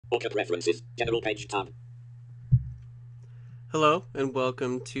Orca Preferences, General Page tab. Hello and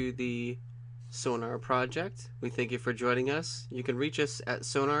welcome to the Sonar project. We thank you for joining us. You can reach us at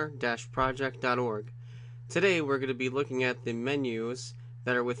sonar-project.org. Today we're going to be looking at the menus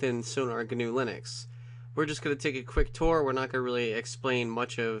that are within Sonar GNU Linux. We're just going to take a quick tour. We're not going to really explain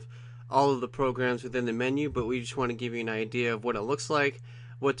much of all of the programs within the menu, but we just want to give you an idea of what it looks like,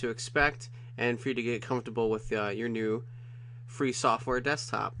 what to expect, and for you to get comfortable with your new free software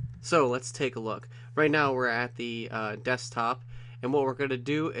desktop. So let's take a look. Right now we're at the desktop, and what we're going to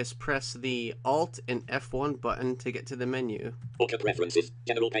do is press the Alt and F1 button to get to the menu. Orca Preferences,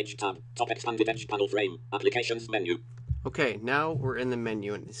 General Page tab, Top Expanded Edge Panel Frame, Applications menu. Okay, now we're in the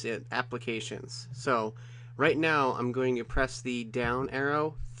menu and it's at Applications. So right now I'm going to press the down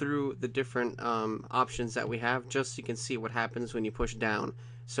arrow through the different options that we have, just so you can see what happens when you push down.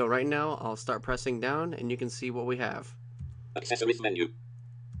 So right now I'll start pressing down and you can see what we have. Accessories menu,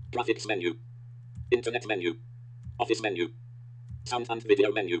 Graphics menu, Internet menu, Office menu, Sound and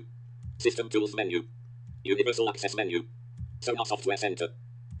Video menu, System Tools menu, Universal Access menu, Sonar Software Center,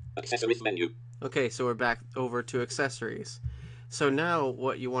 Accessories menu. Okay, so we're back over to accessories. So now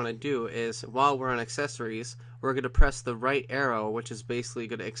what you want to do is, while we're on accessories, we're going to press the right arrow, which is basically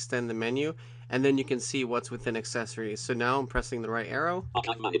going to extend the menu, and then you can see what's within accessories. So now I'm pressing the right arrow.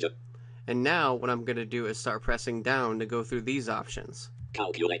 Archive Manager. And now what I'm going to do is start pressing down to go through these options.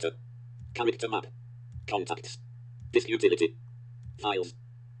 Calculator, Character Map, Contacts, Disk Utility, Files,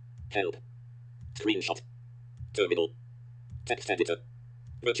 Help, Screenshot, Terminal, Text Editor,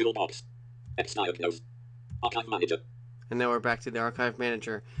 VirtualBox, Xdiagnose, Archive Manager. And now we're back to the Archive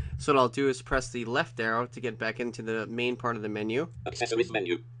Manager. So what I'll do is press the left arrow to get back into the main part of the menu. Accessories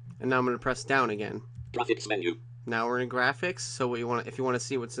menu. And now I'm going to press down again. Graphics menu. Now we're in graphics, so what you want, if you want to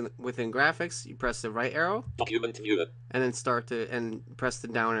see what's within graphics, you press the right arrow. Document viewer. And then press the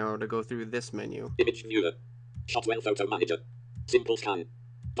down arrow to go through this menu. Image viewer. Shotwell Photo Manager. Simple scan.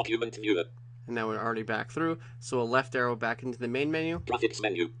 Document viewer. And now we're already back through, so a left arrow back into the main menu. Graphics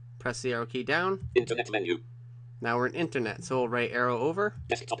menu. Press the arrow key down. Internet menu. Now we're in Internet, so we'll right arrow over.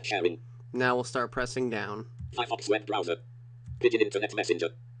 Desktop sharing. Now we'll start pressing down. Firefox web browser. Pidgin Internet Messenger.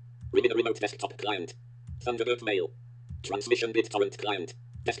 Rimina Remote Desktop Client. Thunderbird Mail. Transmission BitTorrent Client.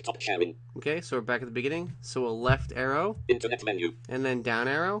 Desktop sharing. Okay, so we're back at the beginning. So we'll left arrow. Internet menu. And then down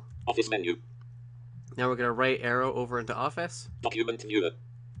arrow. Office menu. Now we're going to right arrow over into Office. Document viewer.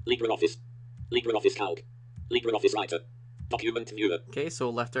 LibreOffice. LibreOffice Calc. LibreOffice Writer. Document viewer. Okay, so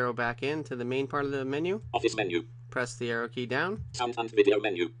we'll left arrow back into the main part of the menu. Office menu. Press the arrow key down. Sound and Video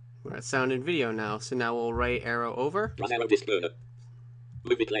menu. We're at Sound and Video now, so now we'll right arrow over. Right arrow Disk Burner.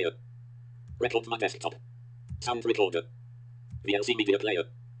 Movie Player. Record My Desktop. Sound Recorder. VLC Media Player.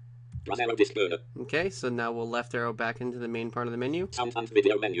 Right arrow Disk Burner. Okay, so now we'll left arrow back into the main part of the menu. Sound and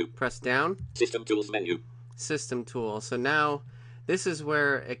Video menu. Press down. System Tools menu. System Tools. So now this is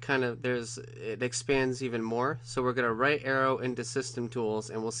where it expands even more. So we're going to right arrow into System Tools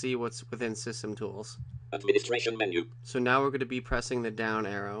and we'll see what's within System Tools. Administration menu. So now we're going to be pressing the down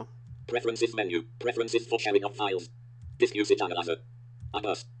arrow. Preferences menu. Preferences for sharing of files. Disk usage analyzer.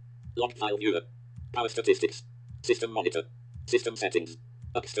 IBUS. Log file viewer. Power statistics. System monitor. System settings.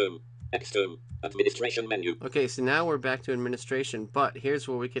 Extern. Administration menu. Okay, so now we're back to administration, but here's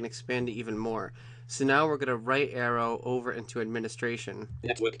where we can expand it even more. So now we're going to right arrow over into administration.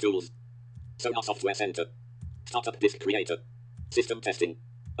 Network tools. Sonar Software Center. Startup Disk Creator. System testing.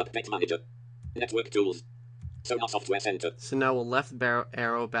 Update Manager. Network tools. Sonar Software Center. So now we'll left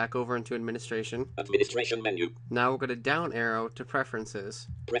arrow back over into administration. Administration menu. Now we're going to down arrow to preferences.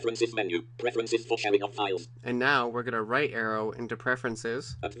 Preferences menu. Preferences for sharing of files. And now we're going to right arrow into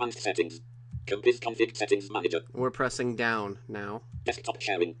preferences. Advanced settings. Compis config settings manager. We're pressing down now. Desktop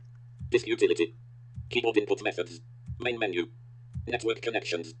sharing. Disk utility. Keyboard input methods. Main menu. Network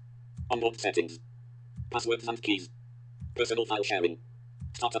connections. Onboard settings. Passwords and keys. Personal file sharing.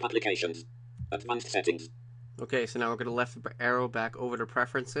 Startup applications. Advanced settings. Okay, so now we're going to left arrow back over to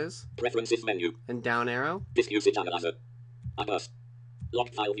preferences. Preferences menu. And down arrow. Disk usage analyzer. IBUS. Log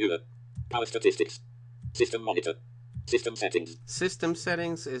file viewer. Power statistics. System monitor. System settings. System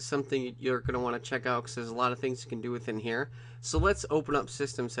settings is something you're going to want to check out because there's a lot of things you can do within here. So let's open up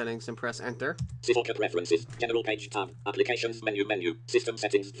system settings and press enter. Orca Preferences. General Page tab. Applications menu. System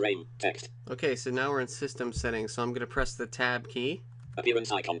settings frame. Text. Okay, so now we're in system settings. So I'm going to press the tab key.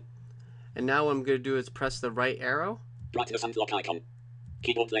 Appearance icon. And now what I'm going to do is press the right arrow. Brightness and lock icon.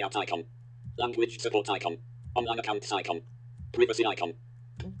 Keyboard layout icon. Language support icon. Online accounts icon. Privacy icon.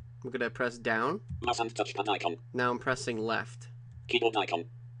 I'm going to press down. Mouse and touchpad icon. Now I'm pressing left. Keyboard icon.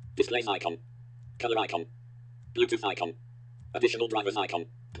 Displays icon. Color icon. Bluetooth icon. Additional drivers icon.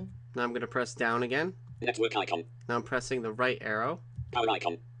 Now I'm going to press down again. Network icon. Now I'm pressing the right arrow. Power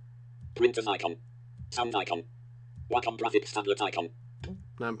icon. Printers icon. Sound icon. Wacom graphics tablet icon.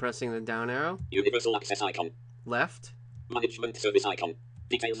 Now I'm pressing the down arrow. Universal access icon. Left. Management service icon.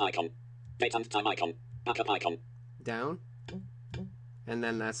 Details icon. Date and time icon. Backup icon. Down. And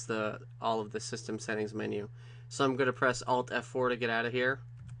then that's all of the system settings menu. So I'm going to press Alt F4 to get out of here.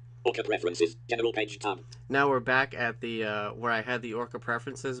 Orca preferences. General page tab. Now we're back at the where I had the Orca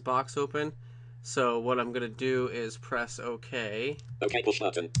preferences box open. So what I'm going to do is press OK. OK push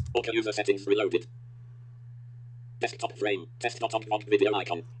button. Orca user settings reloaded. Desktop frame. Test.ogg video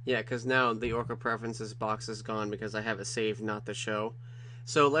icon. Yeah, because now the Orca preferences box is gone because I have it saved, not the show.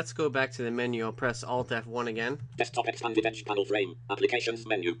 So let's go back to the menu. I'll press Alt F1 again. Desktop expanded edge panel frame. Applications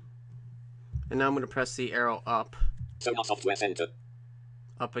menu. And now I'm going to press the arrow up. Sonar software center.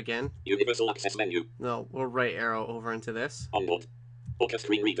 Up again. Universal access menu. No, we'll right arrow over into this. Onboard. Orca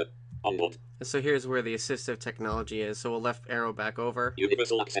screen reader. Onboard. And so here's where the assistive technology is. So we'll left arrow back over.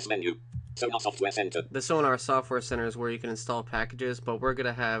 Universal access menu. Sonar software center. The Sonar software center is where you can install packages, but we're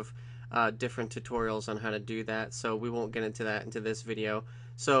going to have different tutorials on how to do that, so we won't get into that into this video.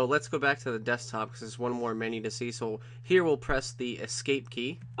 So let's go back to the desktop because there's one more menu to see. So here we'll press the escape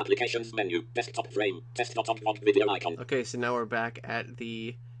key. Applications menu. Desktop frame. Test.ogg video icon. Okay, so now we're back at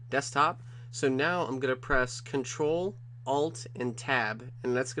the desktop. So now I'm going to press Control, Alt, and Tab,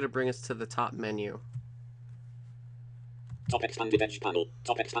 and that's going to bring us to the top menu. Top expanded edge panel.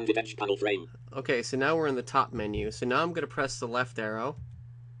 Top expanded edge panel frame. Okay, so now we're in the top menu. So now I'm going to press the left arrow.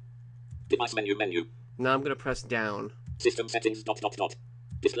 Device menu menu. Now I'm going to press down. System settings ...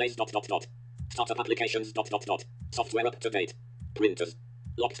 Displays ... Startup applications ... Software up to date. Printers.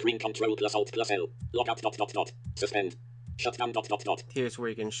 Lock screen control plus alt plus L. Logout ... Suspend. Shut down ... Here's where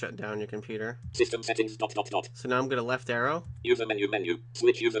you can shut down your computer. System settings ... So now I'm going to left arrow. User menu.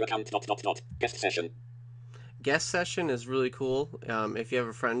 Switch user account ... Guest session. Guest session is really cool. If you have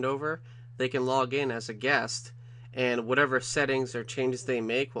a friend over, they can log in as a guest, and whatever settings or changes they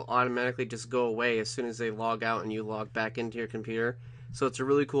make will automatically just go away as soon as they log out and you log back into your computer. So it's a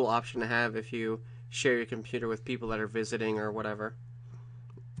really cool option to have if you share your computer with people that are visiting or whatever.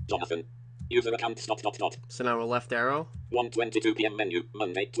 Jonathan. User account ... So now we're left arrow. 1:22 p.m. menu.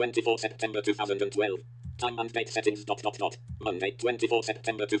 Monday, 24 September 2012. Time and date settings ... Monday, 24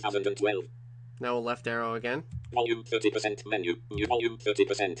 September 2012. Now we'll left arrow again. Volume 30% menu. New volume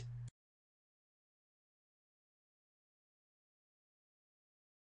 30%.